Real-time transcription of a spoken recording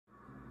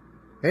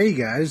Hey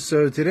guys,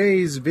 so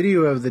today's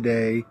video of the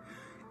day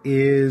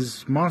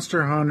is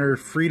Monster Hunter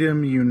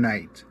Freedom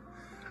Unite.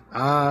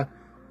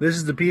 This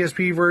is the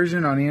PSP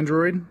version on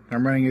Android.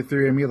 I'm running it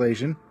through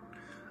emulation.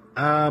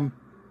 So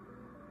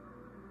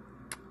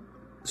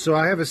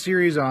I have a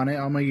series on it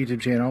on my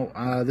YouTube channel.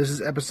 This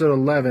is episode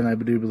 11, I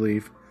do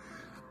believe.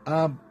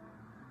 And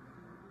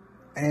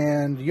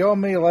y'all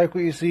may like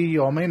what you see,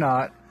 y'all may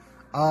not.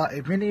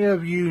 If any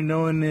of you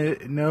know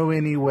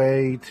any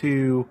way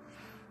to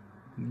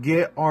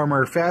get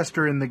armor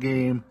faster in the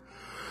game,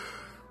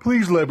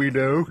 please let me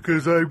know,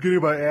 because I'm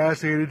getting my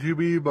ass handed to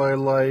me by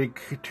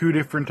like 2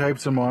 different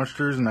types of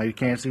monsters and I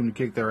can't seem to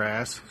kick their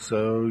ass.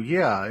 So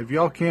yeah, if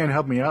y'all can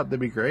help me out,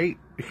 that'd be great.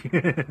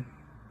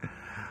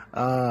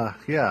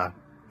 Yeah,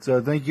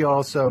 so thank you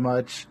all so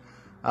much.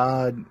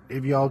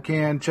 If y'all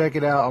can, check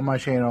it out on my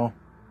channel.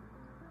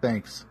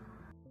 Thanks.